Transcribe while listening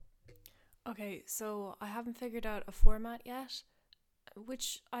Okay, so I haven't figured out a format yet,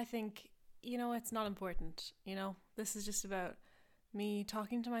 which I think, it's not important. This is just about me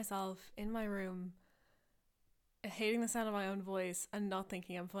talking to myself in my room, hating the sound of my own voice and not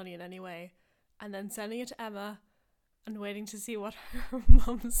thinking I'm funny in any way, and then sending it to Emma and waiting to see what her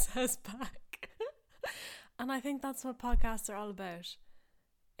mum says back. And I think that's what podcasts are all about.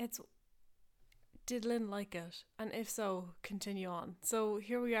 It's, did Lynn like it? And if so, continue on. So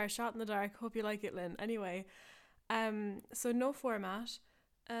here we are, shot in the dark. Hope you like it, Lynn. Anyway, so no format.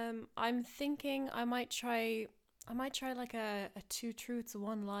 I'm thinking I might try like a two truths,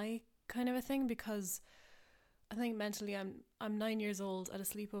 one lie kind of a thing, because I think mentally I'm 9 years old at a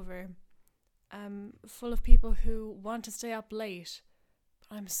sleepover, full of people who want to stay up late.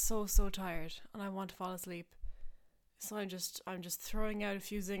 I'm so tired and I want to fall asleep. So I'm just throwing out a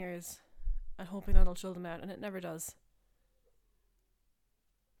few zingers and hoping that'll chill them out, and it never does.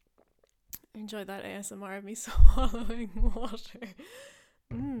 Enjoyed that ASMR of me swallowing water.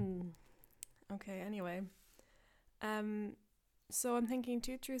 Okay, anyway. So I'm thinking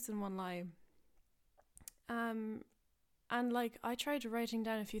two truths and one lie. And like I tried writing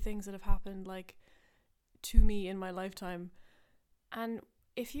down a few things that have happened like to me in my lifetime. And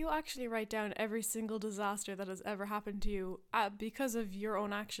if you actually write down every single disaster that has ever happened to you because of your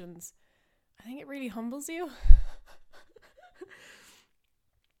own actions, I think it really humbles you.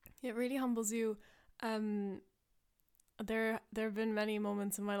 It really humbles you. There have been many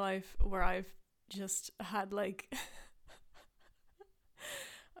moments in my life where I've just had like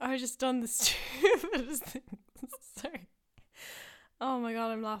I've just done the stupidest things. Sorry. Oh my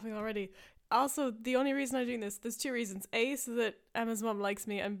god, I'm laughing already. Also, the only reason I'm doing this, there's two reasons. A, so that Emma's mum likes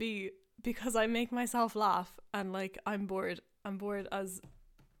me, and B, because I make myself laugh and like I'm bored. I'm bored as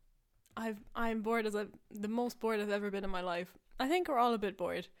the most bored I've ever been in my life. I think we're all a bit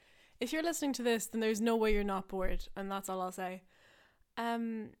bored. If you're listening to this, then there's no way you're not bored, and that's all I'll say.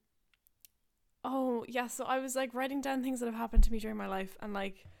 Oh yeah, so I was like writing down things that have happened to me during my life, and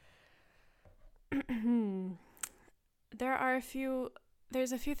like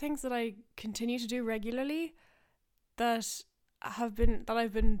there's a few things that I continue to do regularly that I've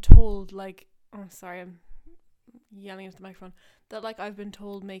been told, like, oh sorry, I'm yelling into the microphone, that like I've been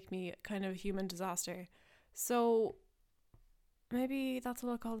told make me kind of a human disaster. So maybe that's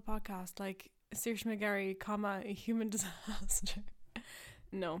what I'll call the podcast, like Saoirse McGarry, a human disaster.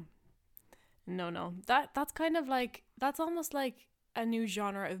 No. That's kind of like, that's almost like a new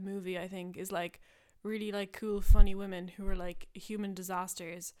genre of movie, I think, is like really like cool, funny women who are like human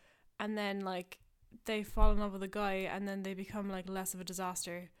disasters, and then like they fall in love with a guy and then they become like less of a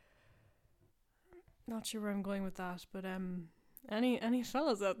disaster. Not sure where I'm going with that, but any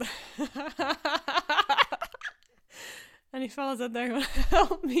fellas out there? Any fellas out there who want to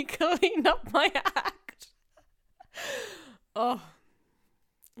help me clean up my act? Oh,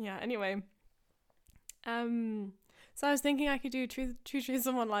 yeah. Anyway, so I was thinking I could do two truths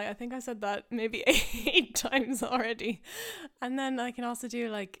and one lie. I think I said that maybe 8 times already, and then I can also do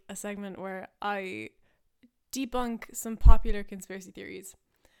like a segment where I debunk some popular conspiracy theories.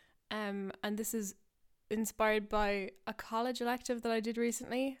 And this is inspired by a college elective that I did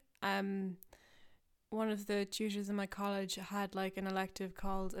recently. One of the tutors in my college had like an elective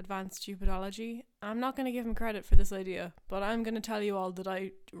called Advanced Stupidology. I'm not going to give him credit for this idea, but I'm going to tell you all that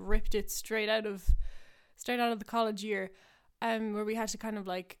I ripped it straight out of the college year, where we had to kind of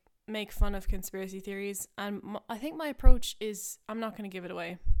like make fun of conspiracy theories. And I think my approach is, I'm not going to give it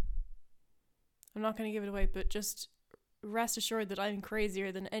away, but just rest assured that I'm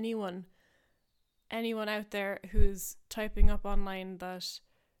crazier than anyone out there who's typing up online that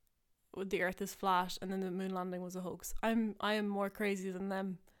the earth is flat and then the moon landing was a hoax. I am more crazy than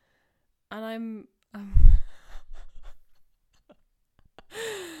them, and I'm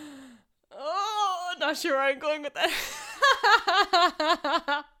oh, not sure where I'm going with that.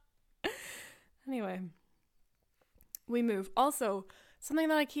 Anyway, we move. Also, something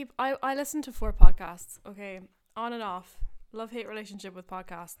that I listen to 4 podcasts, okay, on and off. Love-hate relationship with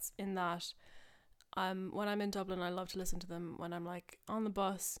podcasts, in that when I'm in Dublin, I love to listen to them when I'm like on the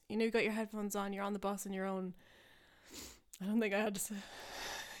bus. You know, you got your headphones on, you're on the bus on your own. I don't think I had to say.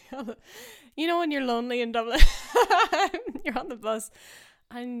 You know, when you're lonely in Dublin, you're on the bus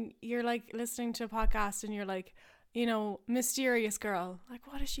and you're like listening to a podcast and you're like, you know, mysterious girl. Like,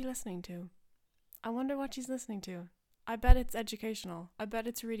 what is she listening to? I wonder what she's listening to. I bet it's educational. I bet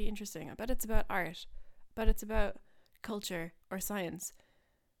it's really interesting. I bet it's about art. I bet it's about culture or science.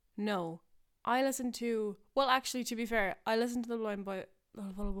 No. I listen to, well, actually, to be fair, I listen to the Blind Boy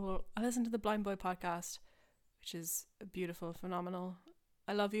podcast, which is beautiful, phenomenal,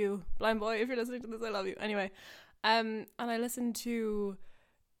 I love you. Blind Boy, if you're listening to this, I love you. Anyway, and I listened to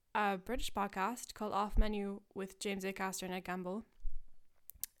a British podcast called Off Menu with James Acaster and Ed Gamble.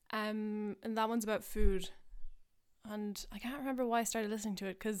 And that one's about food. And I can't remember why I started listening to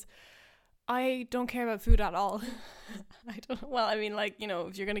it, because I don't care about food at all. Well, I mean, like, you know,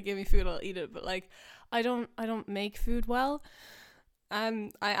 if you're going to give me food, I'll eat it. But like, I don't make food well. I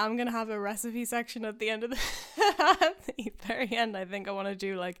am going to have a recipe section at the end of at the very end. I think I want to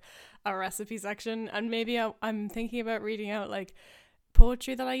do like a recipe section, and maybe I'm thinking about reading out like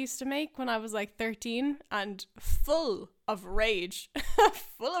poetry that I used to make when I was like 13 and full of rage.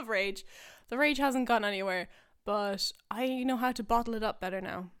 Full of rage. The rage hasn't gone anywhere, but I know how to bottle it up better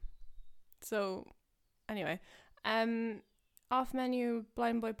now. So anyway, Off Menu,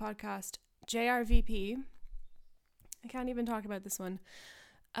 Blind Boy podcast, JRVP. I can't even talk about this one.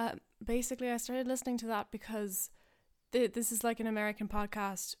 Basically, I started listening to that because this is like an American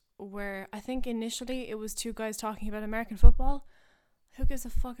podcast where I think initially it was two guys talking about American football. Who gives a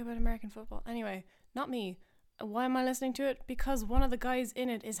fuck about American football? Anyway, not me. Why am I listening to it? Because one of the guys in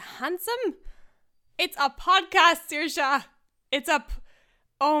it is handsome. It's a podcast, Saoirse.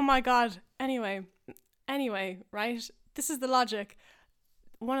 Oh my god. Anyway, right? This is the logic.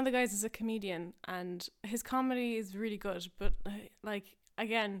 One of the guys is a comedian and his comedy is really good, but like,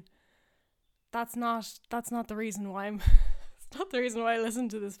 again, that's not the reason why it's not the reason why I listen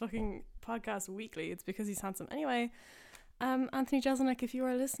to this fucking podcast weekly. It's because he's handsome. Anyway, Anthony Jeselnik, if you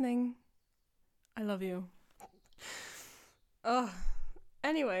are listening, I love you.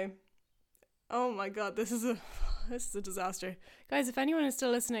 Anyway, oh my god, this is a disaster. Guys, if anyone is still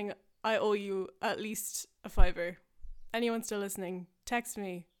listening, I owe you at least a $5. Anyone still listening, text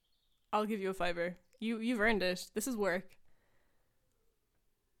me. I'll give you a $5. You've earned it. This is work.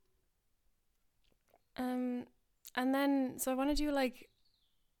 And then so I want to do like,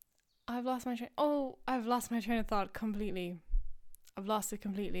 I've lost my train of thought completely. I've lost it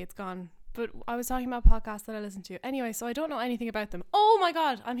completely. It's gone. But I was talking about podcasts that I listen to. Anyway, so I don't know anything about them. Oh my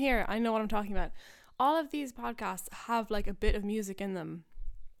god, I'm here. I know what I'm talking about. All of these podcasts have like a bit of music in them.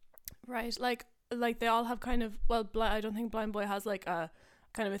 Right? Like they all have kind of, well, I don't think Blind Boy has like a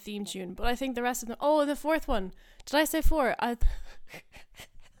kind of a theme tune, but I think the rest of them, oh, the fourth one. Did I say 4?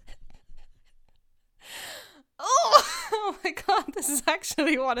 Oh my god, this is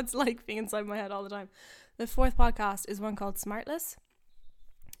actually what it's like being inside my head all the time. The fourth podcast is one called Smartless.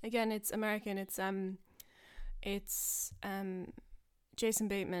 Again, it's American. It's Jason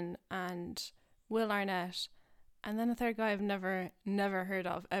Bateman and Will Arnett, and then a third guy I've never heard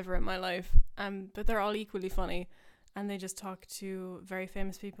of ever in my life. But they're all equally funny, and they just talk to very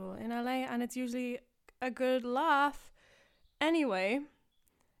famous people in LA, and it's usually a good laugh. Anyway,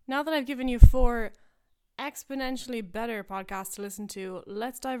 now that I've given you 4 exponentially better podcasts to listen to,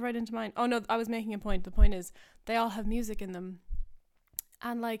 let's dive right into mine. Oh no, I was making a point. The point is they all have music in them,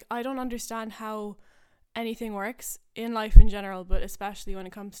 and like, I don't understand how anything works in life in general, but especially when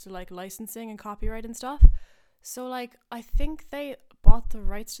it comes to like licensing and copyright and stuff. So like, I think they bought the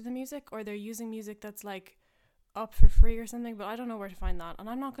rights to the music, or they're using music that's like up for free or something, but I don't know where to find that, and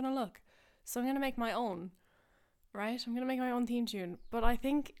I'm not gonna look. So I'm gonna make my own. Right? I'm going to make my own theme tune. But I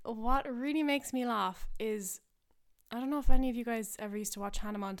think what really makes me laugh is, I don't know if any of you guys ever used to watch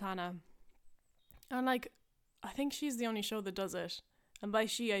Hannah Montana. And like, I think she's the only show that does it. And by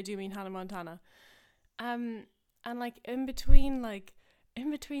she, I do mean Hannah Montana. And like in between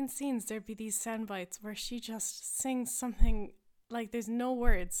scenes, there'd be these sound bites where she just sings something like there's no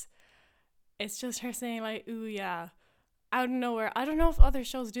words. It's just her saying like, ooh yeah, out of nowhere. I don't know if other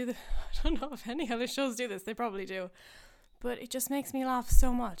shows do this. I don't know if any other shows do this. They probably do. But it just makes me laugh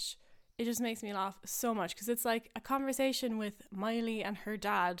so much. Because it's like a conversation with Miley and her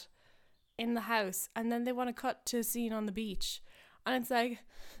dad in the house, and then they want to cut to a scene on the beach, and it's like,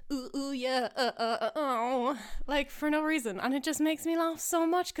 ooh yeah, like for no reason, and it just makes me laugh so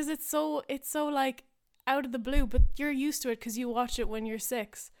much because it's so like out of the blue, but you're used to it because you watch it when you're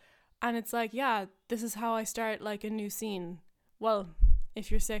 6. And it's like, yeah, this is how I start like a new scene. Well,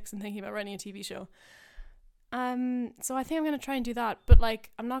 if you're 6 and thinking about writing a TV show. So I think I'm going to try and do that. But like,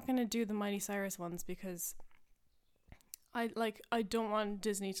 I'm not going to do the Miley Cyrus ones because I don't want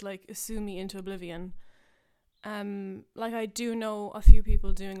Disney to like sue me into oblivion. Like I do know a few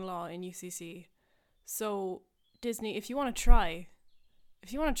people doing law in UCC. So Disney, if you want to try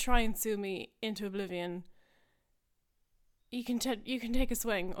and sue me into oblivion, you can take a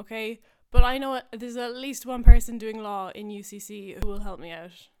swing, okay? But I know there's at least one person doing law in UCC who will help me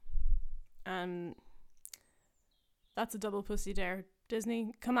out. That's a double pussy dare.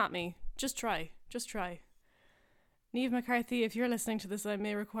 Disney, come at me. Just try. Niamh McCarthy, if you're listening to this, I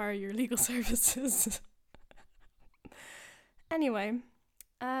may require your legal services. Anyway,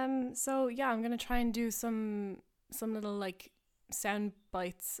 so yeah, I'm gonna try and do some little like sound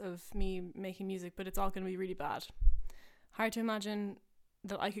bites of me making music, but it's all gonna be really bad. Hard to imagine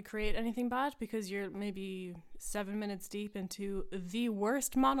that I could create anything bad because you're maybe 7 minutes deep into the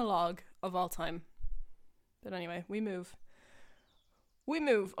worst monologue of all time. But anyway, we move.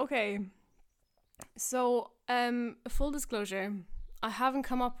 Okay. So, full disclosure, I haven't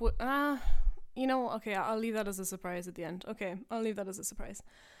come up with okay, I'll leave that as a surprise at the end. Okay, I'll leave that as a surprise.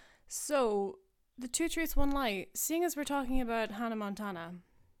 So, the two truths, one lie. Seeing as we're talking about Hannah Montana,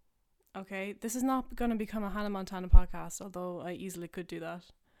 okay, this is not going to become a Hannah Montana podcast, although I easily could do that.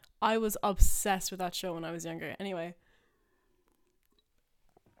 I was obsessed with that show when I was younger. Anyway.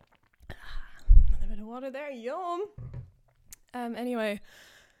 Another bit of water there, yum! Anyway,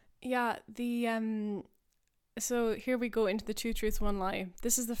 yeah, so here we go into the two truths, one lie.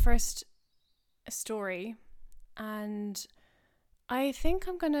 This is the first story, and I think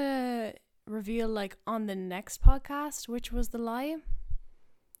I'm gonna reveal like on the next podcast which was the lie,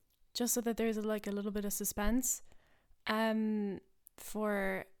 just so that there's a little bit of suspense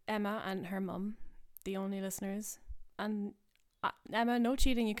for Emma and her mum, the only listeners. And Emma, no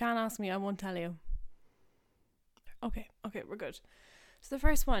cheating, you can't ask me, I won't tell you. Okay, we're good. So the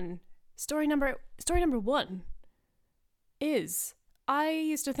first one, story number one is, I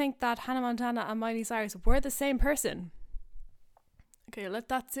used to think that Hannah Montana and Miley Cyrus were the same person. Okay, let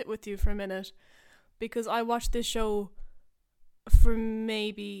that sit with you for a minute, because I watched this show for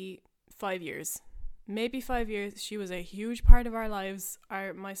maybe 5 years. She was a huge part of our lives.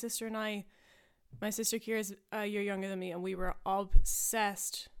 My sister and I, my sister Kira's a year younger than me, and we were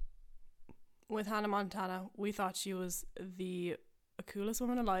obsessed with Hannah Montana. We thought she was the coolest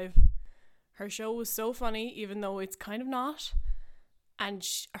woman alive. Her show was so funny, even though it's kind of not. And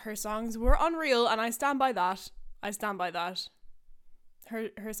her songs were unreal, and I stand by that.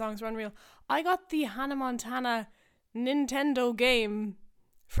 Her songs were unreal. I got the Hannah Montana Nintendo game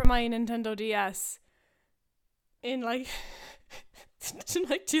for my Nintendo DS in like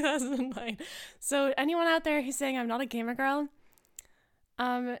 2009. So anyone out there who's saying I'm not a gamer girl,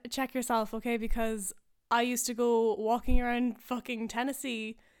 check yourself, okay? Because I used to go walking around fucking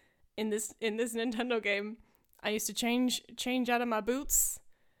Tennessee in this Nintendo game. I used to change out of my boots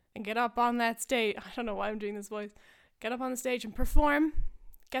and get up on that stage. I don't know why I'm doing this voice. Get up on the stage and perform,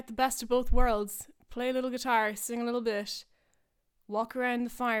 get the best of both worlds, play a little guitar, sing a little bit, walk around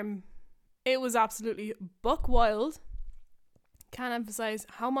the farm. It was absolutely buck wild. Can't emphasize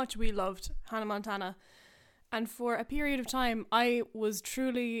how much we loved Hannah Montana. And for a period of time, I was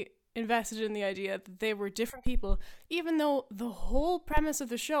truly invested in the idea that they were different people, even though the whole premise of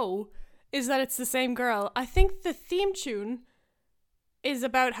the show is that it's the same girl. I think the theme tune is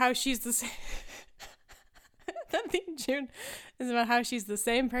about how she's the same. The theme tune is about how she's the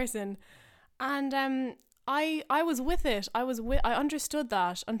same person, and I was with it. I understood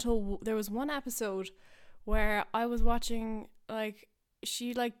that until there was one episode where I was watching, like,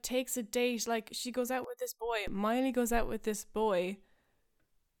 she like takes a date, like she goes out with this boy. Miley goes out with this boy.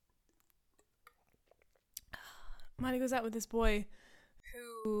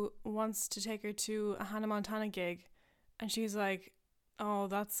 Who wants to take her to a Hannah Montana gig, and she's like, oh,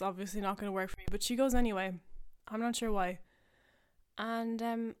 that's obviously not going to work for me, but she goes anyway. I'm not sure why. And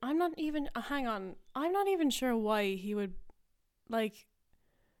I'm not even sure why he would like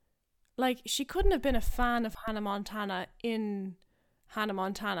she couldn't have been a fan of Hannah Montana in Hannah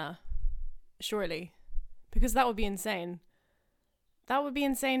Montana, surely, because that would be insane. That would be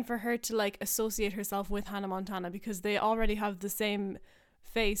insane for her to like associate herself with Hannah Montana, because they already have the same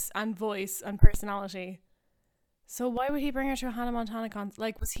face and voice and personality. So why would he bring her to a Hannah Montana concert?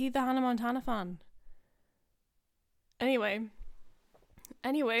 Like, was he the Hannah Montana fan? Anyway,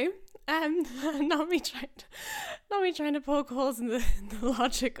 not me trying to poke holes in the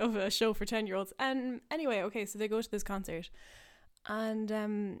logic of a show for 10-year-olds. And anyway, okay, so they go to this concert, and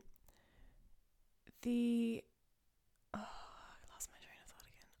I lost my train of thought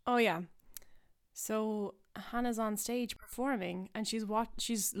again. Oh yeah, so Hannah's on stage performing, and she's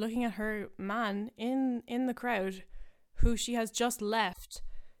looking at her man in the crowd, who she has just left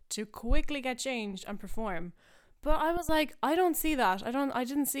to quickly get changed and perform. But I was like, I don't see that. I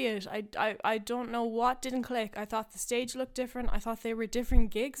didn't see it. I don't know what didn't click. I thought the stage looked different. I thought they were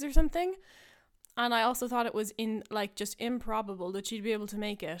different gigs or something. And I also thought it was just improbable that she'd be able to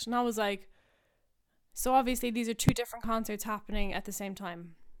make it. And I was like, so obviously these are two different concerts happening at the same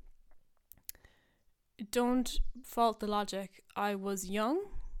time. Don't fault the logic. I was young,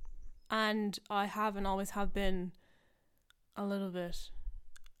 and I have and always have been a little bit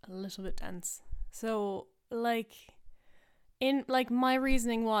dense. So like in like my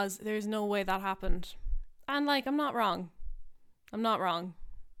reasoning was there's no way that happened. And like I'm not wrong.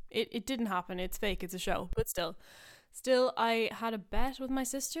 It didn't happen. It's fake. It's a show. But still I had a bet with my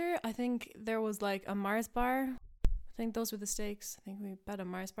sister. I think there was like a Mars bar. I think those were the stakes. I think we bet a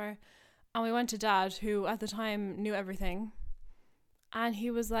Mars bar. And we went to Dad, who at the time knew everything. And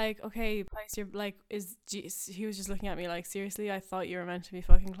he was like, okay, place your, like, he was just looking at me like, seriously, I thought you were meant to be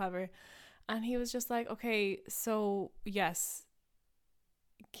fucking clever. And he was just like, okay, so yes,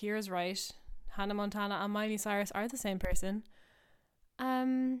 Kira's right. Hannah Montana and Miley Cyrus are the same person.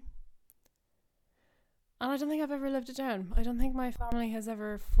 And I don't think I've ever lived it down. I don't think my family has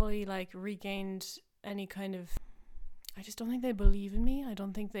ever fully like regained any kind of, I just don't think they believe in me. I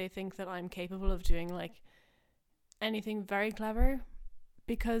don't think they think that I'm capable of doing like anything very clever,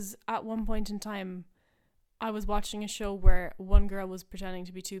 because at one point in time I was watching a show where one girl was pretending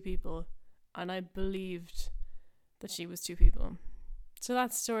to be two people and I believed that she was two people. So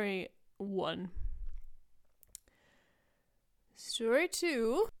that's story one. Story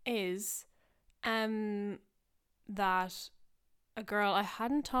two is that a girl I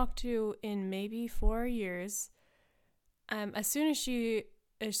hadn't talked to in maybe 4 years, as soon as she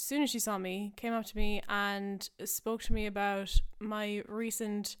saw me, came up to me and spoke to me about my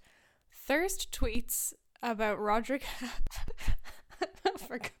recent thirst tweets about Rodrick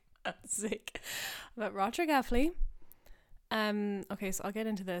for God's sake, about Rodrick Heffley. Okay, so I'll get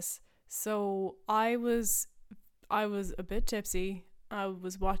into this. So I was a bit tipsy. I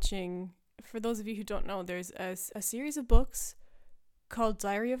was watching, for those of you who don't know, there's a series of books called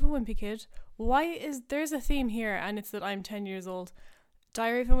Diary of a Wimpy Kid. There's a theme here, and it's that I'm 10 years old.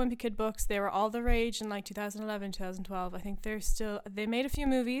 Diary of a Wimpy Kid books, they were all the rage in like 2011, 2012. I think they made a few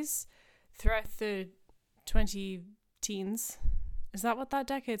movies throughout the 20-teens. Is that what that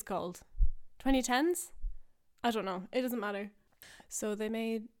decade's called? 2010s? I don't know. It doesn't matter. So they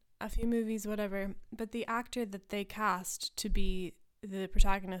made a few movies, whatever. But the actor that they cast to be the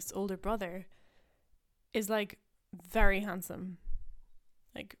protagonist's older brother is like very handsome.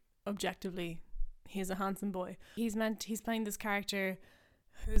 Like objectively, he's a handsome boy. He's playing this character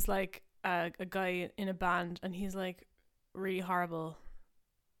who's like a guy in a band, and he's like really horrible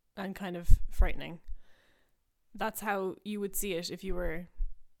and kind of frightening. That's how you would see it if you were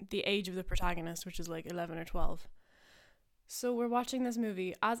the age of the protagonist, which is like 11 or 12. So we're watching this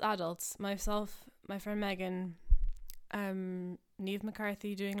movie as adults, myself, my friend Megan, Niamh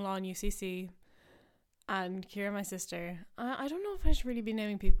McCarthy doing law in UCC, and Kira, my sister. I don't know if I should really be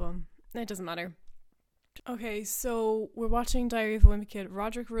naming people. It doesn't matter. Okay, so we're watching Diary of a Wimpy Kid.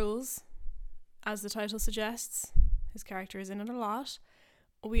 Rodrick rules, as the title suggests. His character is in it a lot.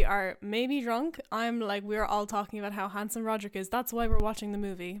 We are maybe drunk. We're all talking about how handsome Rodrick is. That's why we're watching the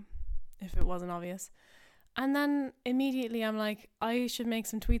movie, if it wasn't obvious. And then immediately I'm like, I should make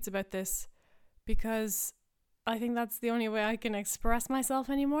some tweets about this, because I think that's the only way I can express myself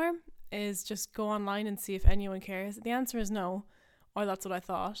anymore, is just go online and see if anyone cares. The answer is no, or that's what I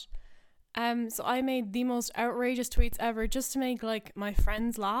thought. So I made the most outrageous tweets ever, just to make like my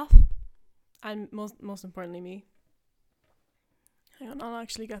friends laugh, and most importantly me. Hang on, I'll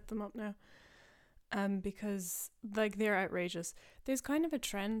actually get them up now. Because like they're outrageous. There's kind of a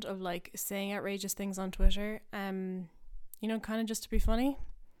trend of like saying outrageous things on Twitter, kind of just to be funny.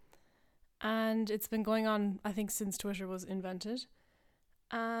 And it's been going on, I think, since Twitter was invented.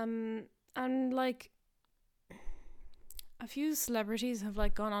 And like a few celebrities have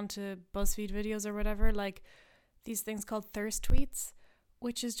like gone on to BuzzFeed videos or whatever, like these things called thirst tweets,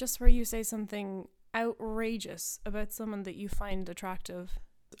 which is just where you say something outrageous about someone that you find attractive.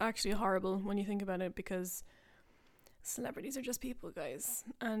 It's actually horrible when you think about it, because celebrities are just people, guys,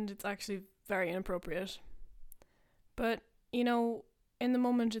 and it's actually very inappropriate. But, in the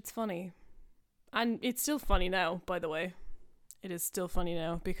moment it's funny. And it's still funny now, by the way. It is still funny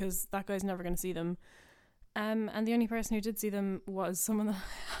now, because that guy's never going to see them. And the only person who did see them was someone that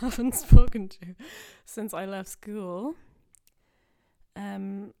I haven't spoken to since I left school.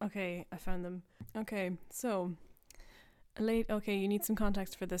 Okay, I found them. Okay, so you need some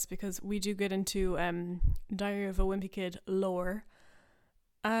context for this, because we do get into Diary of a Wimpy Kid lore.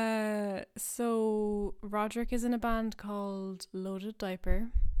 So Rodrick is in a band called Loaded Diaper,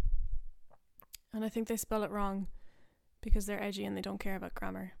 and I think they spell it wrong because they're edgy and they don't care about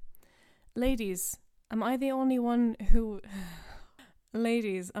grammar. Ladies, am I the only one who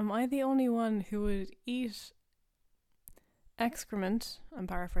would eat excrement, I'm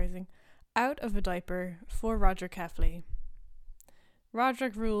paraphrasing, out of a diaper for Rodrick Heffley?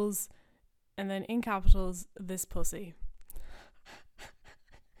 Rodrick rules, and then in capitals, this pussy.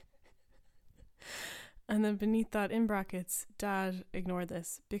 And then beneath that, in brackets, Dad, ignore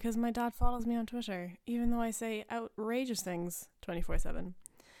this, because my dad follows me on Twitter, even though I say outrageous things 24/7.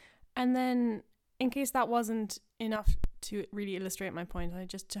 And then, in case that wasn't enough to really illustrate my point,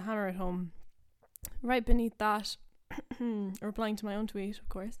 to hammer it home, right beneath that, replying to my own tweet, of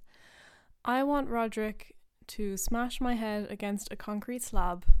course, I want Rodrick to smash my head against a concrete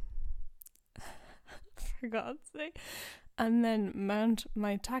slab, for God's sake, and then mount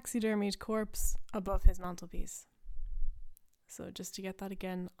my taxidermied corpse above his mantelpiece. So just to get that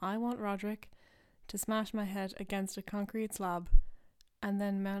again, I want Rodrick to smash my head against a concrete slab and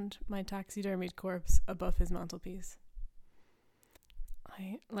then mount my taxidermied corpse above his mantelpiece.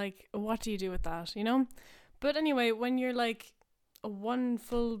 What do you do with that, you know? But anyway, when you're like a 1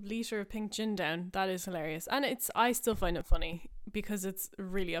 full litre of pink gin down, that is hilarious. And I still find it funny because it's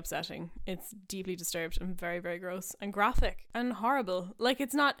really upsetting. It's deeply disturbed and very, very gross and graphic and horrible. Like,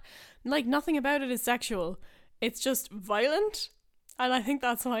 it's not, like, nothing about it is sexual. It's just violent. And I think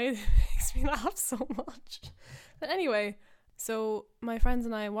that's why it makes me laugh so much. But anyway, so my friends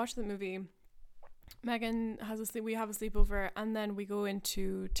and I watched the movie. Megan we have a sleepover, and then we go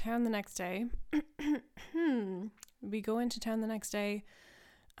into town the next day.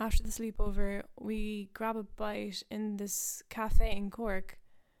 After the sleepover. We grab a bite in this cafe in Cork,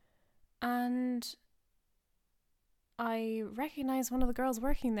 and I recognise one of the girls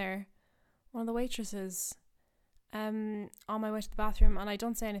working there, one of the waitresses, on my way to the bathroom, and I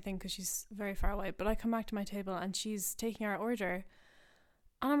don't say anything because she's very far away, but I come back to my table and she's taking our order,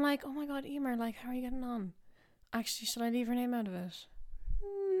 and I'm like, oh my god, Emer, like, how are you getting on? Actually, should I leave her name out of it?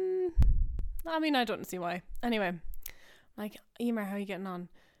 I mean, I don't see why. Anyway, like, Emer, how are you getting on?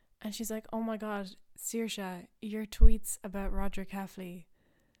 And she's like, oh my god, Saoirse, your tweets about Rodrick Heffley,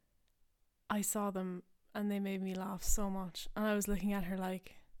 I saw them and they made me laugh so much. And I was looking at her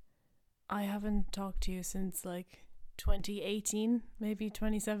like, I haven't talked to you since like 2018, maybe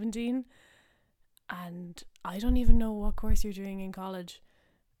 2017. And I don't even know what course you're doing in college.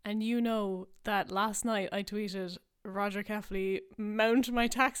 And you know that last night I tweeted, Rodrick Heffley, mount my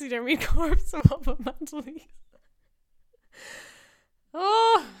taxidermy corpse above a mantelpiece.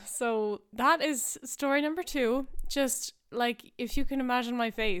 Oh, so that is story number 2. Just like, if you can imagine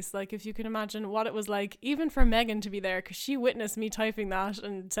my face, like if you can imagine what it was like, even for Megan to be there, because she witnessed me typing that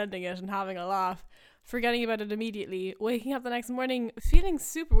and sending it and having a laugh, forgetting about it immediately, waking up the next morning feeling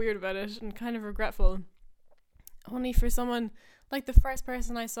super weird about it and kind of regretful, only for someone, like the first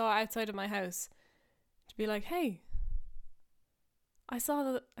person I saw outside of my house, to be like, hey, I saw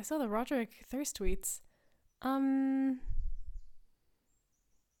the Rodrick thirst tweets.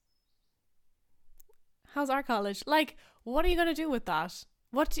 How's our college? Like, what are you gonna do with that?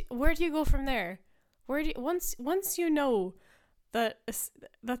 Where do you go from there? Once you know that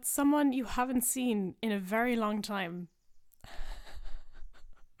someone you haven't seen in a very long time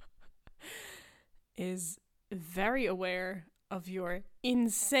is very aware of your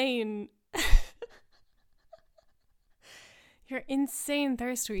insane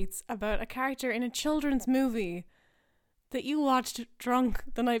thirst tweets about a character in a children's movie that you watched drunk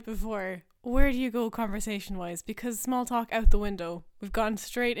the night before, where do you go conversation-wise? Because small talk out the window. We've gone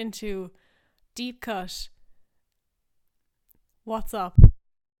straight into deep cut. What's up?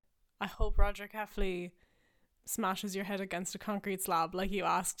 I hope Rodrick Heffley smashes your head against a concrete slab like you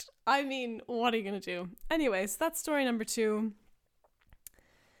asked. I mean, what are you going to do? Anyways, that's story number 2.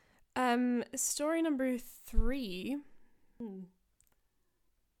 Story number 3.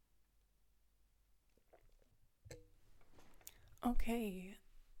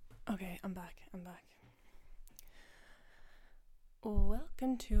 Okay, I'm back.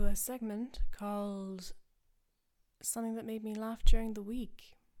 Welcome to a segment called Something That Made Me Laugh During the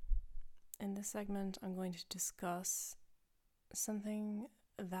Week. In this segment, I'm going to discuss something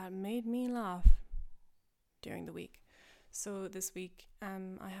that made me laugh during the week. So this week,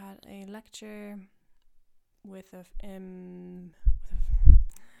 I had a lecture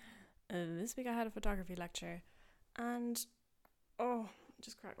this week I had a photography lecture, and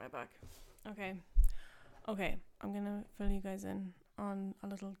just cracked my back. Okay, I'm gonna fill you guys in on a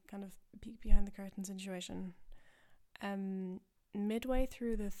little kind of peek behind the curtain situation. Midway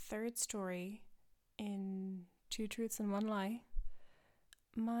through the 3rd story in 2 Truths and One Lie,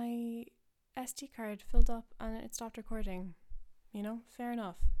 my SD card filled up and it stopped recording. You know, fair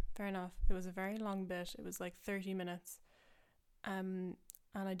enough. It was a very long bit. It was like 30 minutes. And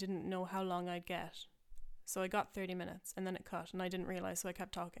I didn't know how long I'd get. So I got 30 minutes and then it cut and I didn't realise, so I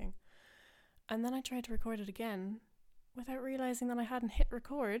kept talking. And then I tried to record it again without realising that I hadn't hit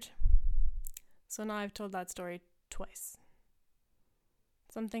record. So now I've told that story twice.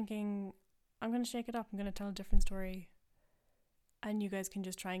 So I'm thinking, I'm going to shake it up. I'm going to tell a different story. And you guys can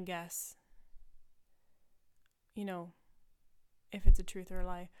just try and guess, you know, if it's a truth or a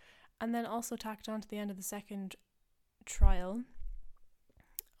lie. And then also tacked on to the end of the second trial,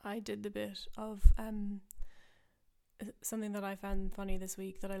 I did the bit of something that I found funny this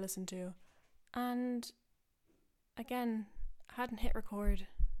week that I listened to. And again, I hadn't hit record.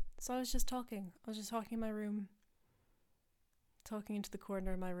 So I was just talking. I was just talking in my room. Talking into the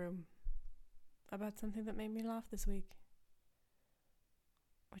corner of my room about something that made me laugh this week.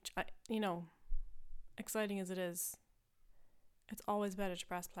 Which, exciting as it is, it's always better to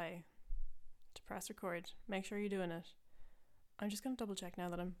press play, to press record. Make sure you're doing it. I'm just going to double check now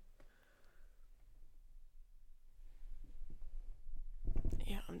that I'm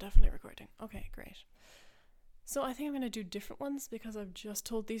definitely recording. Okay, great. So I think I'm going to do different ones because I've just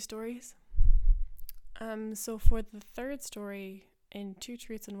told these stories. So for the third story in 2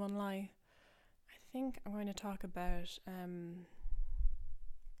 Truths and 1 Lie, I think I'm going to talk about, hang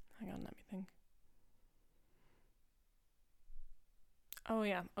on, let me think. Oh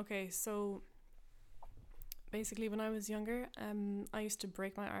yeah, okay, so basically when I was younger, I used to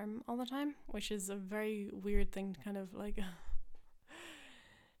break my arm all the time, which is a very weird thing to kind of like,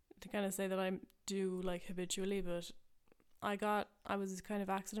 to kind of say that I do like habitually, but I was kind of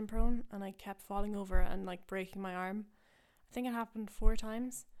accident prone and I kept falling over and like breaking my arm. I think it happened 4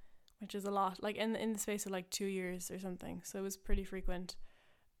 times, which is a lot, like in the space of like 2 years or something. So it was pretty frequent.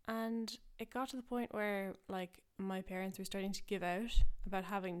 And it got to the point where like my parents were starting to give out about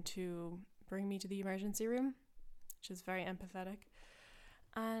having to bring me to the emergency room, which is very empathetic.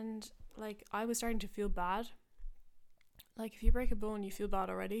 And like I was starting to feel bad. Like if you break a bone, you feel bad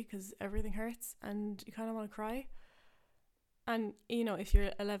already because everything hurts and you kind of want to cry. And, if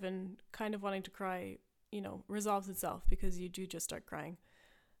you're 11, kind of wanting to cry, resolves itself because you do just start crying.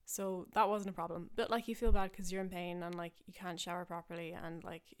 So that wasn't a problem. But, like, you feel bad because you're in pain and, like, you can't shower properly and,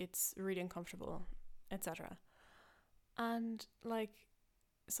 like, it's really uncomfortable, etc. And, like,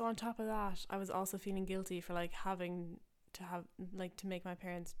 so on top of that, I was also feeling guilty for, like, having to to make my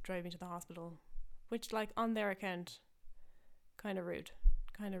parents drive me to the hospital. Which, like, on their account, kind of rude.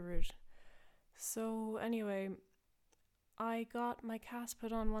 So, anyway, I got my cast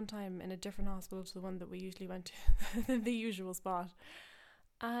put on one time in a different hospital to the one that we usually went to, the usual spot.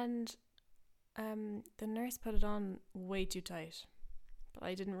 And the nurse put it on way too tight, but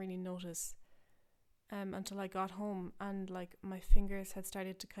I didn't really notice until I got home and like my fingers had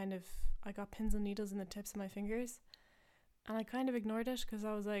started to I got pins and needles in the tips of my fingers and I kind of ignored it because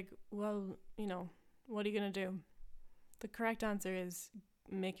I was like, well, what are you going to do? The correct answer is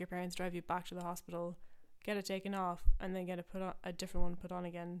make your parents drive you back to the hospital, get it taken off, and then get a different one put on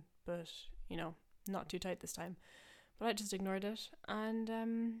again, but, not too tight this time. But I just ignored it,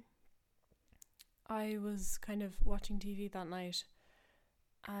 and I was kind of watching TV that night,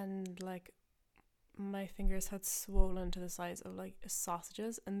 and, like, my fingers had swollen to the size of, like,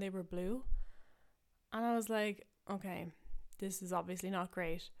 sausages, and they were blue, and I was like, okay, this is obviously not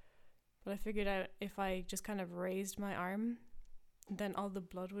great, but I figured out if I just kind of raised my arm, then all the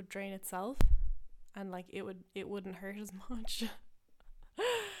blood would drain itself, and like it wouldn't hurt as much.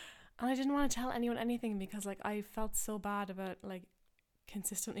 And I didn't want to tell anyone anything because like I felt so bad about like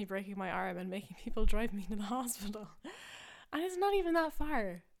consistently breaking my arm and making people drive me to the hospital. And it's not even that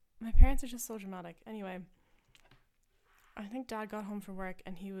far. My parents are just so dramatic. Anyway, I think Dad got home from work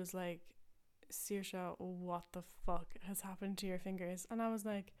and he was like, Saoirse, what the fuck has happened to your fingers? And I was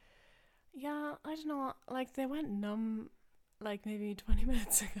like, yeah, I don't know, like they went numb like maybe 20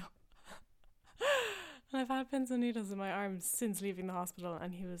 minutes ago. And I've had pins and needles in my arms since leaving the hospital.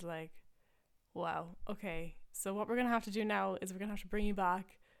 And he was like, wow, okay, so what we're gonna have to do now is we're gonna have to bring you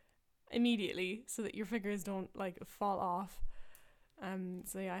back immediately so that your fingers don't like fall off.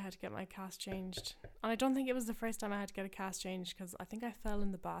 So yeah, I had to get my cast changed, and I don't think it was the first time I had to get a cast changed because I think I fell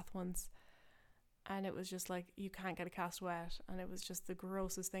in the bath once and it was just like you can't get a cast wet, and it was just the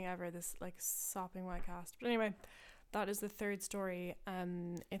grossest thing ever, this like sopping wet cast. But anyway, that is the third story.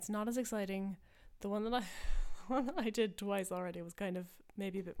 It's not as exciting. The one that I did twice already was kind of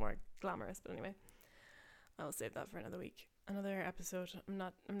maybe a bit more glamorous, but anyway, I'll save that for another week, another episode. I'm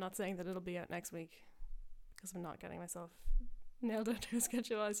not saying that it'll be out next week because I'm not getting myself nailed down to a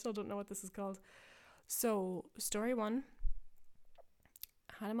schedule. I still don't know what this is called. So story 1,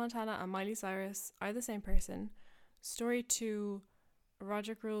 Hannah Montana and Miley Cyrus are the same person. Story 2,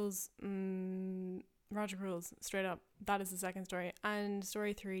 Rodrick Rules, straight up. That is the second story. And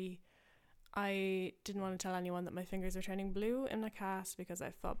story 3, I didn't want to tell anyone that my fingers were turning blue in my cast because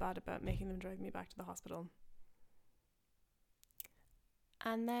I felt bad about making them drive me back to the hospital.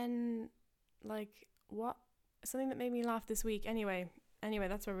 And then like, what? Something that made me laugh this week. Anyway,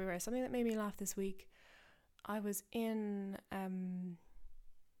 that's where we were. Something that made me laugh this week. I was in a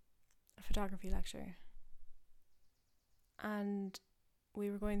photography lecture, and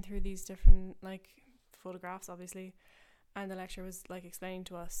we were going through these different like photographs, obviously, and the lecturer was like explaining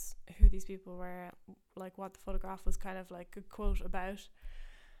to us who these people were, like what the photograph was kind of like a quote about.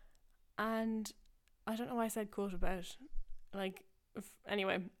 And I don't know why I said quote about, like,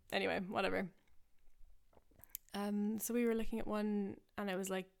 anyway, whatever. So we were looking at one, and it was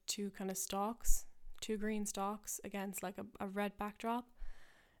like two green stalks against like a red backdrop,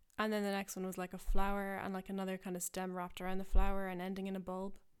 and then the next one was like a flower and like another kind of stem wrapped around the flower and ending in a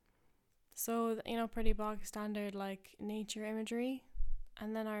bulb. So, pretty bog standard like nature imagery.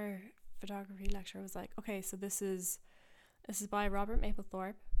 And then our photography lecturer was like, okay, so this is by Robert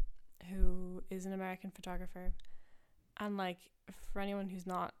Mapplethorpe, who is an American photographer. And like, for anyone who's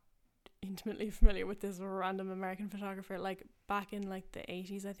not intimately familiar with this random American photographer, like back in like the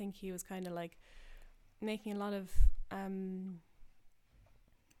 80s, I think he was kind of like making a lot of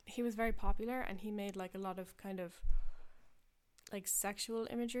he was very popular, and he made like a lot of kind of like sexual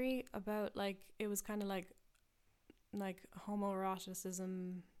imagery about, like, it was kind of like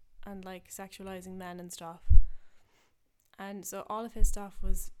homoeroticism and like sexualizing men and stuff. And so all of his stuff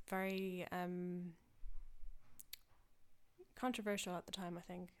was very controversial at the time, I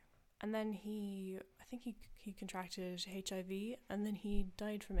think. And then he contracted HIV, and then he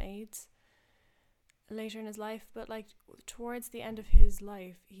died from AIDS later in his life. But like towards the end of his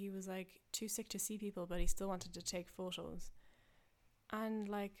life, he was like too sick to see people, but he still wanted to take photos. And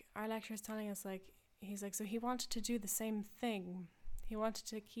like our lecturer is telling us, like, he's like, so he wanted to do the same thing. He wanted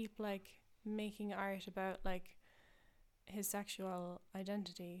to keep like making art about like his sexual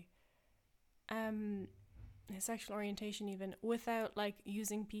identity, his sexual orientation, even without like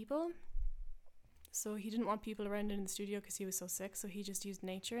using people. So he didn't want people around in the studio because he was so sick, so he just used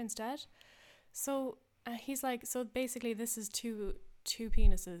nature instead. So he's like, so basically this is two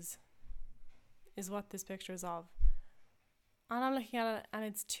penises is what this picture is of. And I'm looking at it, and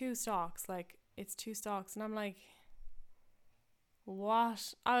it's two stalks, and I'm like,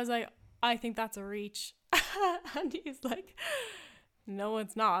 what? I was like, I think that's a reach. And he's like, no,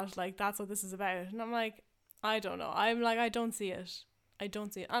 it's not, like, that's what this is about. And I'm like, I don't know. I'm like, I don't see it.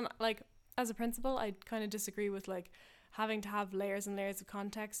 And like, as a principle, I kind of disagree with like having to have layers and layers of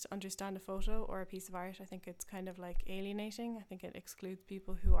context to understand a photo or a piece of art. I think it's kind of like alienating. I think it excludes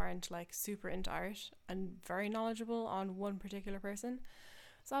people who aren't like super into art and very knowledgeable on one particular person.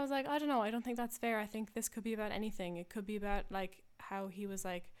 So I was like, I don't know, I don't think that's fair. I think this could be about anything. It could be about like how he was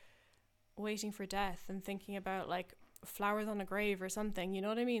like waiting for death and thinking about like flowers on a grave or something, you know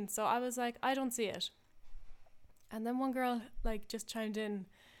what I mean? So I was like, I don't see it. And then one girl like just chimed in.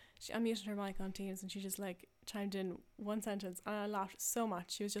 She unmuted her mic on Teams, and she just like chimed in one sentence, and I laughed so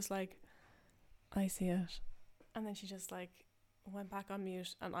much. She was just like, I see it. And then she just like went back on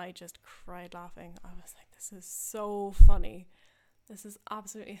mute, and I just cried laughing. I was like, this is so funny. This is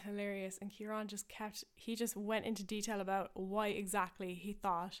absolutely hilarious. And Kieran he just went into detail about why exactly he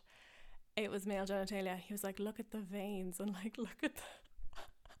thought it was male genitalia. He was like, look at the veins, and like, look at the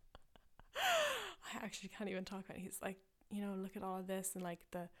I actually can't even talk about it. He's like, look at all of this and like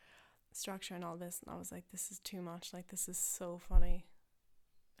the structure and all this. And I was like, this is too much. Like, this is so funny.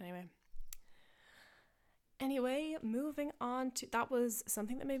 Anyway, moving on to, that was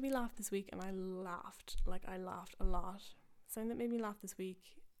something that made me laugh this week, and I laughed a lot. Something that made me laugh this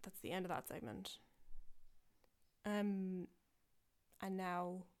week. That's the end of that segment. And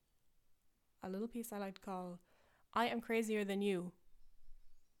now a little piece I like to call I Am Crazier Than You.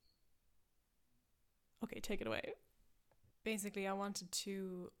 Okay, take it away. Basically, I wanted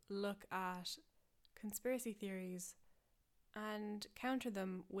to look at conspiracy theories and counter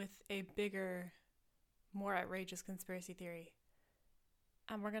them with a bigger, more outrageous conspiracy theory.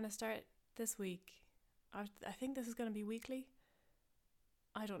 And we're going to start this week. I think this is going to be weekly.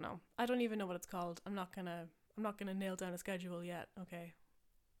 I don't know. I don't even know what it's called. I'm not gonna nail down a schedule yet. Okay,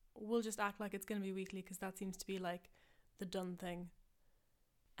 we'll just act like it's going to be weekly, because that seems to be like the done thing.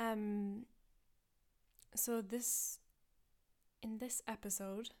 So in this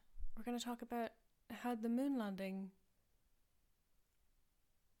episode, we're going to talk about how the moon landing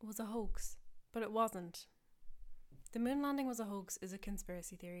was a hoax, but it wasn't. The moon landing was a hoax is a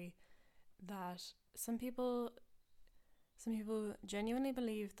conspiracy theory that some people genuinely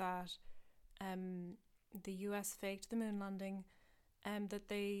believe that the US faked the moon landing, that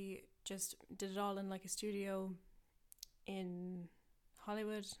they just did it all in like a studio in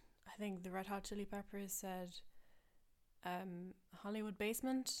Hollywood. I think the Red Hot Chili Peppers said Hollywood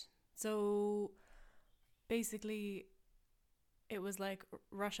basement, So basically, it was like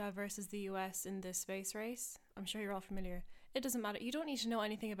Russia versus the US in this space race. I'm sure you're all familiar. It doesn't matter. You don't need to know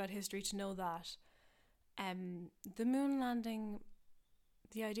anything about history to know that. The moon landing,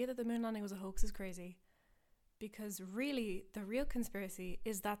 the idea that the moon landing was a hoax is crazy. Because really, the real conspiracy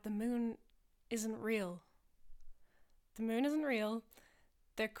is that the moon isn't real. The moon isn't real.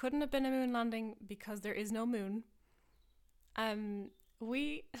 There couldn't have been a moon landing because there is no moon.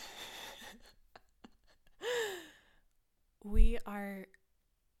 We we are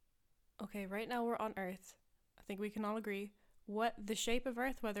okay, right now we're on Earth. I think we can all agree. What the shape of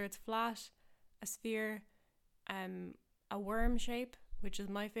Earth, whether it's flat, a sphere, a worm shape, which is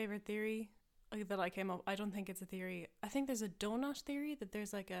my favorite theory that I came up. I don't think it's a theory. I think there's a donut theory that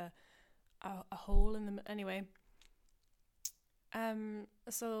there's like a hole in the anyway.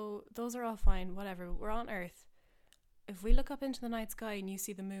 So those are all fine, whatever. We're on Earth. If we look up into the night sky and you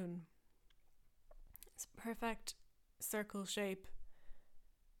see the moon, it's a perfect circle shape.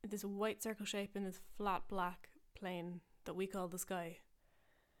 This white circle shape in this flat black plane that we call the sky.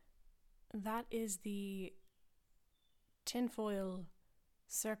 That is the tinfoil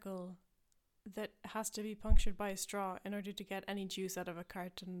circle that has to be punctured by a straw in order to get any juice out of a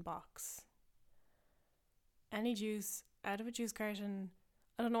carton box. Any juice out of a juice carton.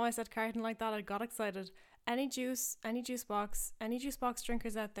 I don't know why I said carton like that. I got excited. Any juice box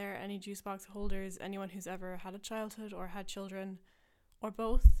drinkers out there, any juice box holders, anyone who's ever had a childhood or had children, or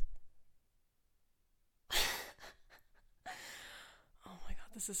both. Oh my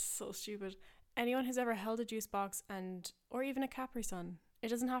god, this is so stupid. Anyone who's ever held a juice box or even a Capri Sun. It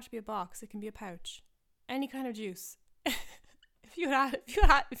doesn't have to be a box, it can be a pouch. Any kind of juice. If you've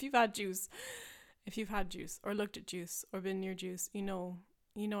had juice or looked at juice or been near juice, you know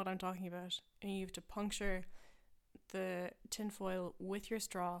what I'm talking about. And you have to puncture the tinfoil with your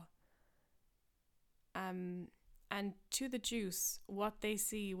straw. And to the juice, what they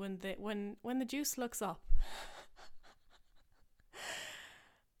see when the juice looks up.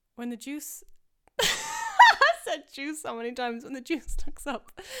 When the juice I said juice so many times. When the juice looks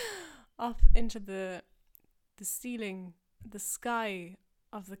up into the ceiling, the sky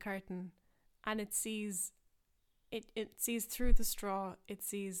of the carton, and it sees through the straw, it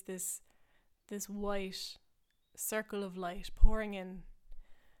sees this white circle of light pouring in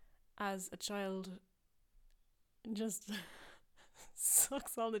as a child just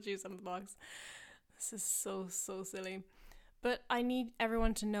sucks all the juice out of the box. This is so silly. But I need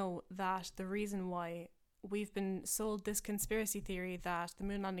everyone to know that the reason why we've been sold this conspiracy theory that the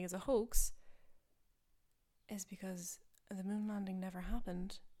moon landing is a hoax is because the moon landing never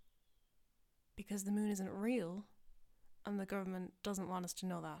happened. Because the moon isn't real, and the government doesn't want us to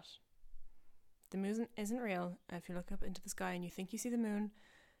know that. The moon isn't real. If you look up into the sky and you think you see the moon,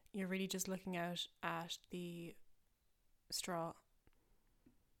 you're really just looking out at the straw.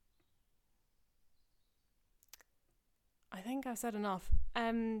 I think I've said enough.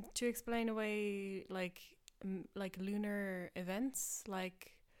 To explain away like lunar events,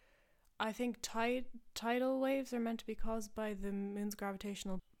 like I think tidal waves are meant to be caused by the moon's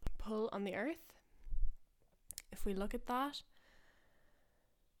gravitational pull on the Earth. If we look at that,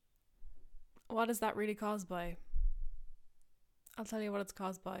 what is that really caused by? I'll tell you what it's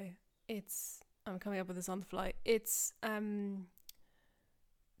caused by. I'm coming up with this on the fly. It's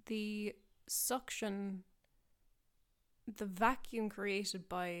the suction, the vacuum created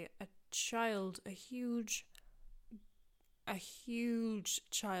by a huge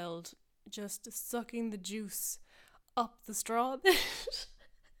child just sucking the juice up the straw.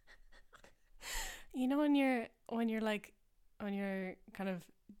 You know when you're kind of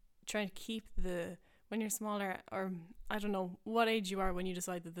trying to keep when you're smaller, or I don't know what age you are when you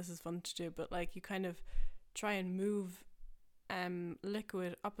decide that this is fun to do, but like you kind of try and move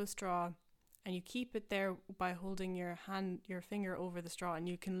liquid up a straw and you keep it there by holding your finger over the straw, and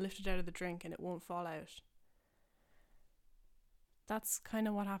you can lift it out of the drink and it won't fall out. That's kind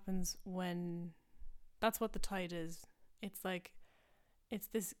of what happens that's what the tide is. It's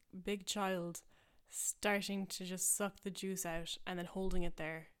this big child starting to just suck the juice out and then holding it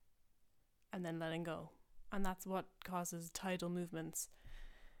there and then letting go. And that's what causes tidal movements.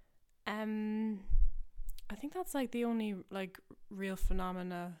 I think that's like the only like real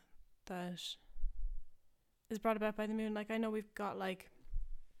phenomena that is brought about by the moon. Like I know we've got like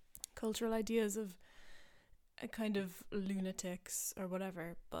cultural ideas of a kind of lunatics or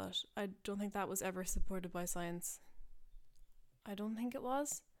whatever, but I don't think that was ever supported by science. I don't think it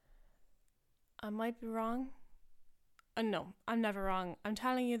was. I might be wrong. No, I'm never wrong. I'm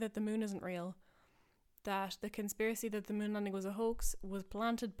telling you that the moon isn't real. that the conspiracy that the moon landing was a hoax was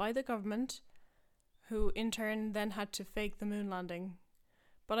planted by the government, who in turn then had to fake the moon landing.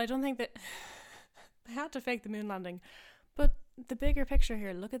 But I don't think that they had to fake the moon landing. But the bigger picture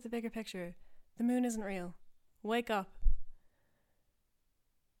here, look at the bigger picture. The moon isn't real. Wake up.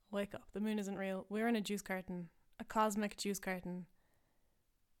 Wake up. The moon isn't real. We're in a juice carton, a cosmic juice carton.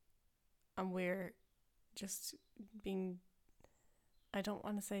 And we're just being, I don't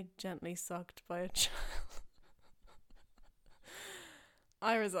want to say gently sucked by a child.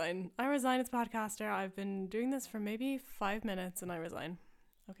 I resign. I resign as podcaster. I've been doing this for maybe 5 minutes and I resign.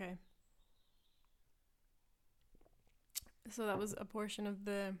 Okay. So that was a portion of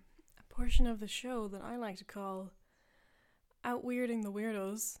the show that I like to call Out-Weirding the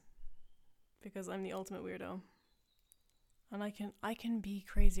Weirdos, because I'm the ultimate weirdo. And I can be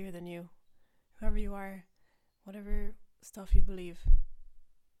crazier than you. Whoever you are, whatever stuff you believe.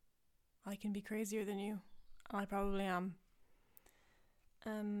 I can be crazier than you. I probably am.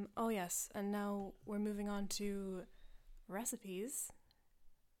 Oh yes, and now we're moving on to recipes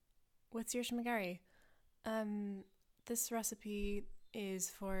with Saoirse McGarry. This recipe is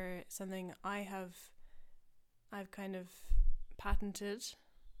for something I've kind of patented.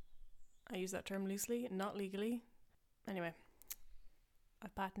 I use that term loosely, not legally. Anyway,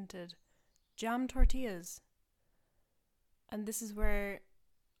 I've patented jam tortillas. And this is where,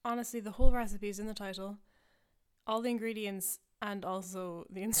 honestly, the whole recipe is in the title. All the ingredients and also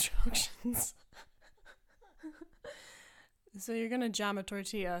the instructions. So you're going to jam a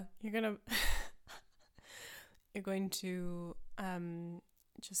tortilla. You're going to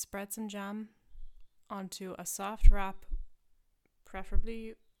just spread some jam onto a soft wrap,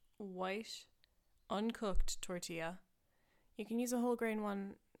 preferably white, uncooked tortilla. You can use a whole grain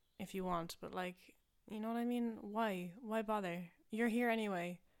one if you want, but you know what I mean? Why bother? You're here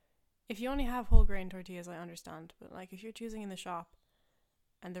anyway. If you only have whole grain tortillas, I understand, but if you're choosing in the shop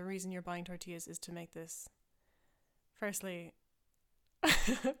and the reason you're buying tortillas is to make this, firstly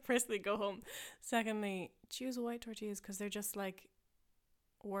go home. Secondly, choose white tortillas because they're just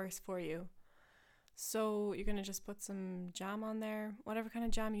worse for you. So you're going to just put some jam on there, whatever kind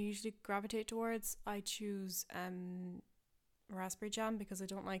of jam you usually gravitate towards. I choose raspberry jam because I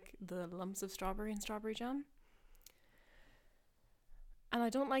don't like the lumps of strawberry in strawberry jam. And I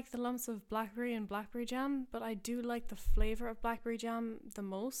don't like the lumps of blackberry in blackberry jam, but I do like the flavour of blackberry jam the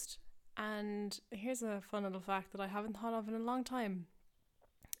most. And here's a fun little fact that I haven't thought of in a long time.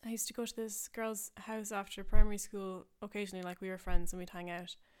 I used to go to this girl's house after primary school occasionally, we were friends and we'd hang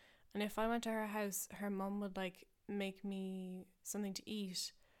out. And if I went to her house, her mum would make me something to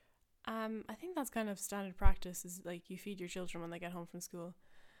eat. I think that's kind of standard practice, is you feed your children when they get home from school.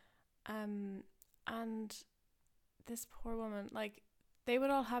 And this poor woman, they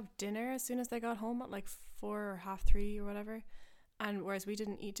would all have dinner as soon as they got home at 4 or 3:30 or whatever. And whereas we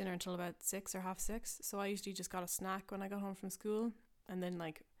didn't eat dinner until about 6 or 6:30. So I usually just got a snack when I got home from school and then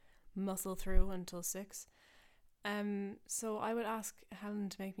muscle through until 6. So I would ask Helen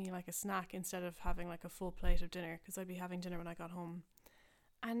to make me a snack instead of having a full plate of dinner, because I'd be having dinner when I got home.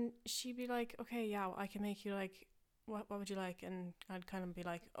 And she'd be like, okay, yeah, I can make you what would you like? And I'd kind of be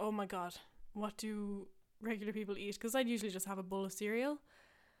like, oh my god, what do regular people eat? Because I'd usually just have a bowl of cereal.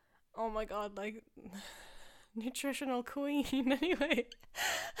 Oh my god, nutritional queen.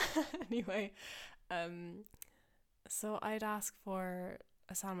 Anyway, so I'd ask for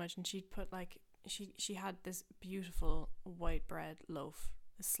a sandwich, and she'd put she had this beautiful white bread loaf,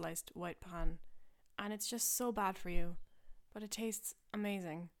 a sliced white pan, and it's just so bad for you, but it tastes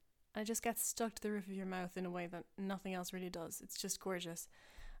amazing. And it just gets stuck to the roof of your mouth in a way that nothing else really does. It's just gorgeous,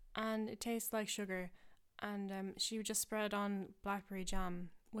 and it tastes like sugar. And she would just spread on blackberry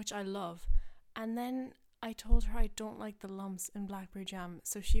jam, which I love. And then I told her I don't like the lumps in blackberry jam,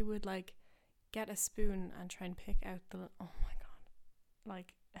 so she would get a spoon and try and pick out the, oh my god,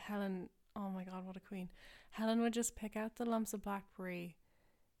 Helen, oh my god, what a queen. Helen would just pick out the lumps of blackberry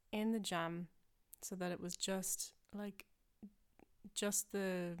in the jam so that it was just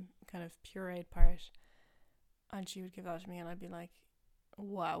the kind of pureed part, and she would give that to me, and I'd be like,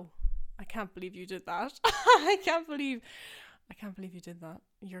 wow, I can't believe you did that. I can't believe you did that.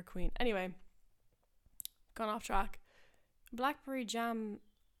 You're a queen. Anyway, gone off track. Blackberry jam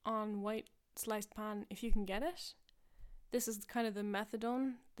on white sliced pan, if you can get it. This is kind of the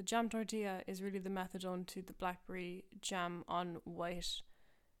methadone. The jam tortilla is really the methadone to the blackberry jam on white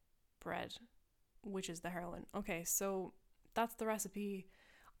bread, which is the heroin. Okay, so that's the recipe.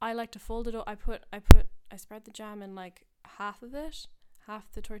 I like to fold it up. I spread the jam in half of it,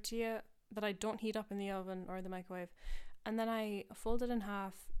 half the tortilla that I don't heat up in the oven or the microwave, and then I fold it in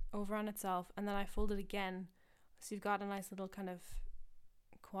half over on itself, and then I fold it again. So you've got a nice little kind of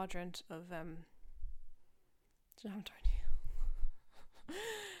quadrant of jam tortilla.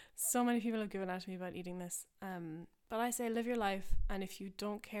 So many people have given out to me about eating this. But I say live your life, and if you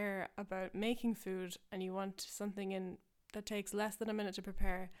don't care about making food and you want something in that takes less than a minute to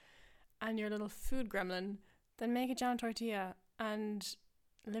prepare, and you're a little food gremlin, then make a jam tortilla and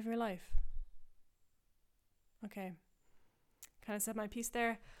live your life. Okay. Kind of said my piece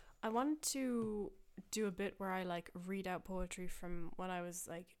there. I wanted to do a bit where I like read out poetry from when I was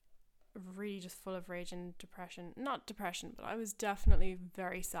like really just full of rage and depression. Not depression, but I was definitely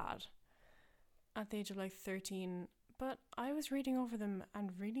very sad at the age of like 13. But I was reading over them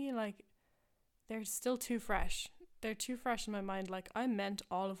and really like they're still too fresh. They're too fresh in my mind. Like I meant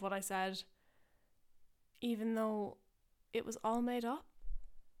all of what I said, even though it was all made up.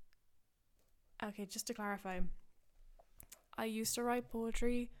 Okay, just to clarify, I used to write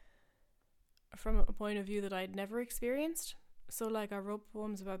poetry from a point of view that I'd never experienced. So like I wrote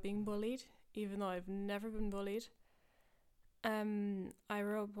poems about being bullied, even though I've never been bullied. I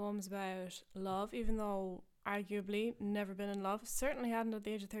wrote poems about love, even though arguably never been in love. Certainly hadn't at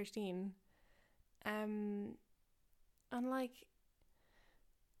the age of 13. And like,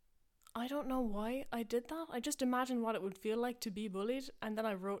 I don't know why I did that. I just imagined what it would feel like to be bullied, and then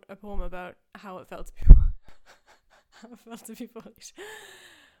I wrote a poem about how it felt to be bullied,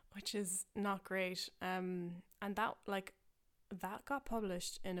 which is not great. And that got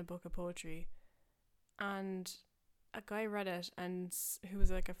published in a book of poetry, and a guy read it, and who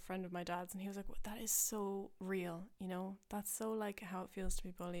was like a friend of my dad's, and he was like, well, that is so real, you know, that's so like how it feels to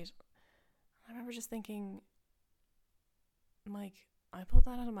be bullied. I remember just thinking, Mike, I pulled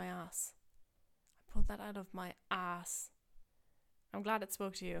that out of my ass. I'm glad it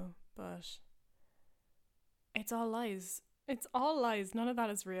spoke to you, but it's all lies. None of that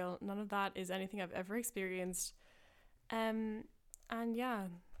is real. None of that is anything I've ever experienced. And yeah,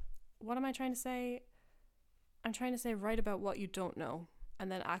 what am I trying to say? I'm trying to say write about what you don't know,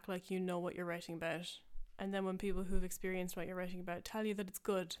 and then act like you know what you're writing about. And then when people who've experienced what you're writing about tell you that it's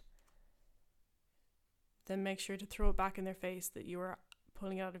good, then make sure to throw it back in their face that you are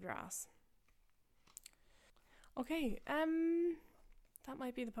pulling it out of your ass. Okay, that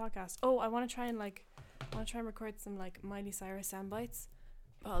might be the podcast. Oh, I want to try and record some like Miley Cyrus sound bites,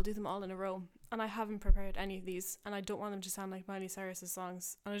 but I'll do them all in a row. And I haven't prepared any of these, and I don't want them to sound like Miley Cyrus's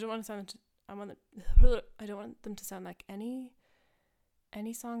songs, and I don't want them to sound like any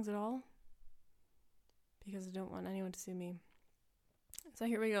songs at all, because I don't want anyone to sue me. So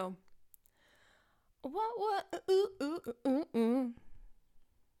here we go. What, ooh.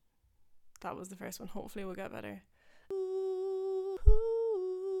 That was the first one. Hopefully we'll get better.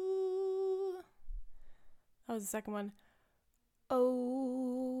 That was the second one.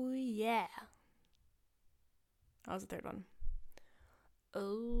 Oh, yeah. That was the third one.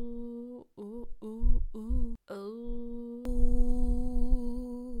 Oh, ooh, ooh, ooh, oh.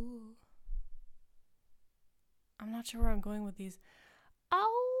 I'm not sure where I'm going with these.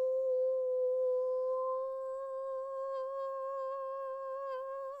 Oh.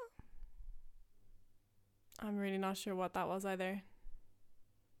 I'm really not sure what that was either.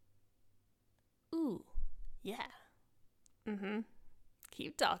 Ooh, yeah.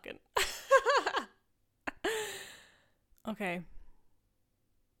 Keep talking. Okay.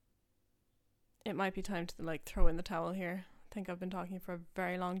 It might be time to like throw in the towel here. I think I've been talking for a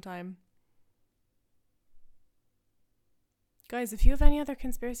very long time. Guys, if you have any other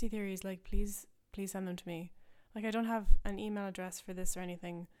conspiracy theories, like please send them to me. Like I don't have an email address for this or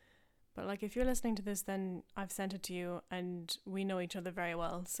anything. But like if you're listening to this, then I've sent it to you and we know each other very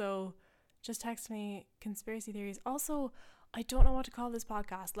well. So just text me conspiracy theories. Also, I don't know what to call this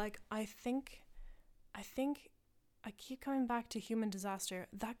podcast. Like I think I keep coming back to human disaster.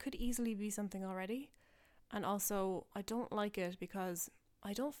 That could easily be something already. And also I don't like it because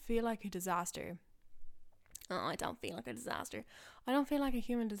I don't feel like a disaster. I don't feel like a disaster. I don't feel like a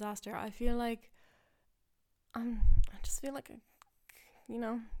human disaster. I feel like I just feel like a, you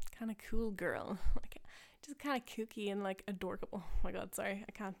know, kind of cool girl, like just kind of kooky and like adorable. Oh my god, sorry,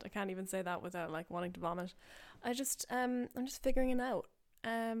 I can't even say that without like wanting to vomit. I'm just figuring it out.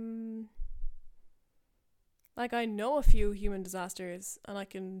 Like I know a few human disasters and I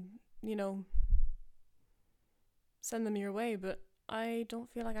can, you know, send them your way, but I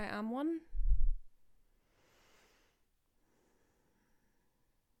don't feel like I am one.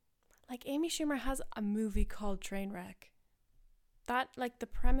 Like Amy Schumer has a movie called Trainwreck. That, like, the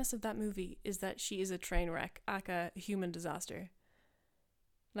premise of that movie is that she is a train wreck, aka human disaster.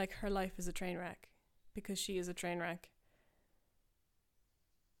 Like, her life is a train wreck because she is a train wreck.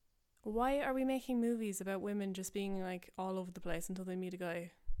 Why are we making movies about women just being like all over the place until they meet a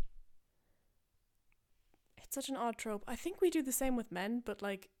guy? It's such an odd trope. I think we do the same with men, but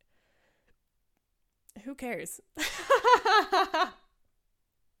like, who cares?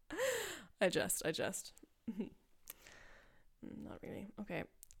 I just. Not really. Okay.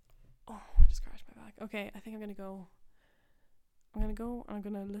 Oh, I just crashed my back. Okay, I think I'm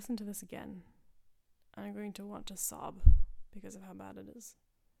gonna listen to this again. And I'm going to want to sob because of how bad it is.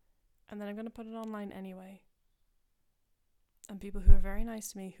 And then I'm going to put it online anyway. And people who are very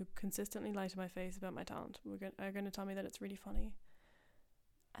nice to me, who consistently lie to my face about my talent, are going to tell me that it's really funny.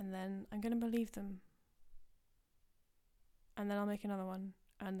 And then I'm going to believe them. And then I'll make another one.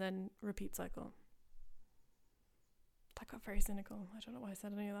 And then repeat cycle. That got very cynical. I don't know why I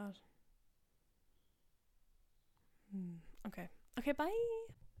said any of that. Okay. Okay, bye.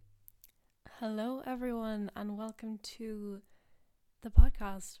 Hello, everyone, and welcome to the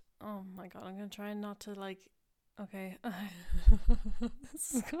podcast. Oh my god, I'm going to try not to okay.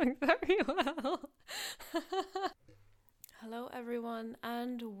 This is going very well. Hello, everyone,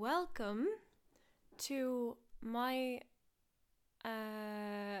 and welcome to my,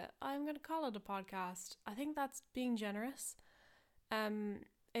 I'm going to call it a podcast. I think that's being generous.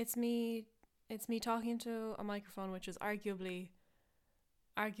 It's me talking to a microphone, which is arguably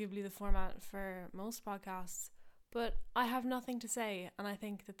the format for most podcasts, but I have nothing to say, and I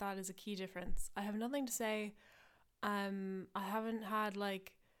think that is a key difference. I have nothing to say. I haven't had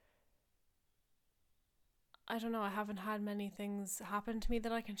I haven't had many things happen to me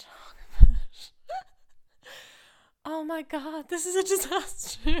that I can talk about. Oh my god, this is a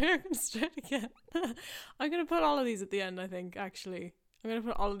disaster. I'm gonna start again. I'm gonna put all of these at the end, I think, actually. I'm gonna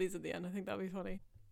put all of these at the end. I think that'll be funny.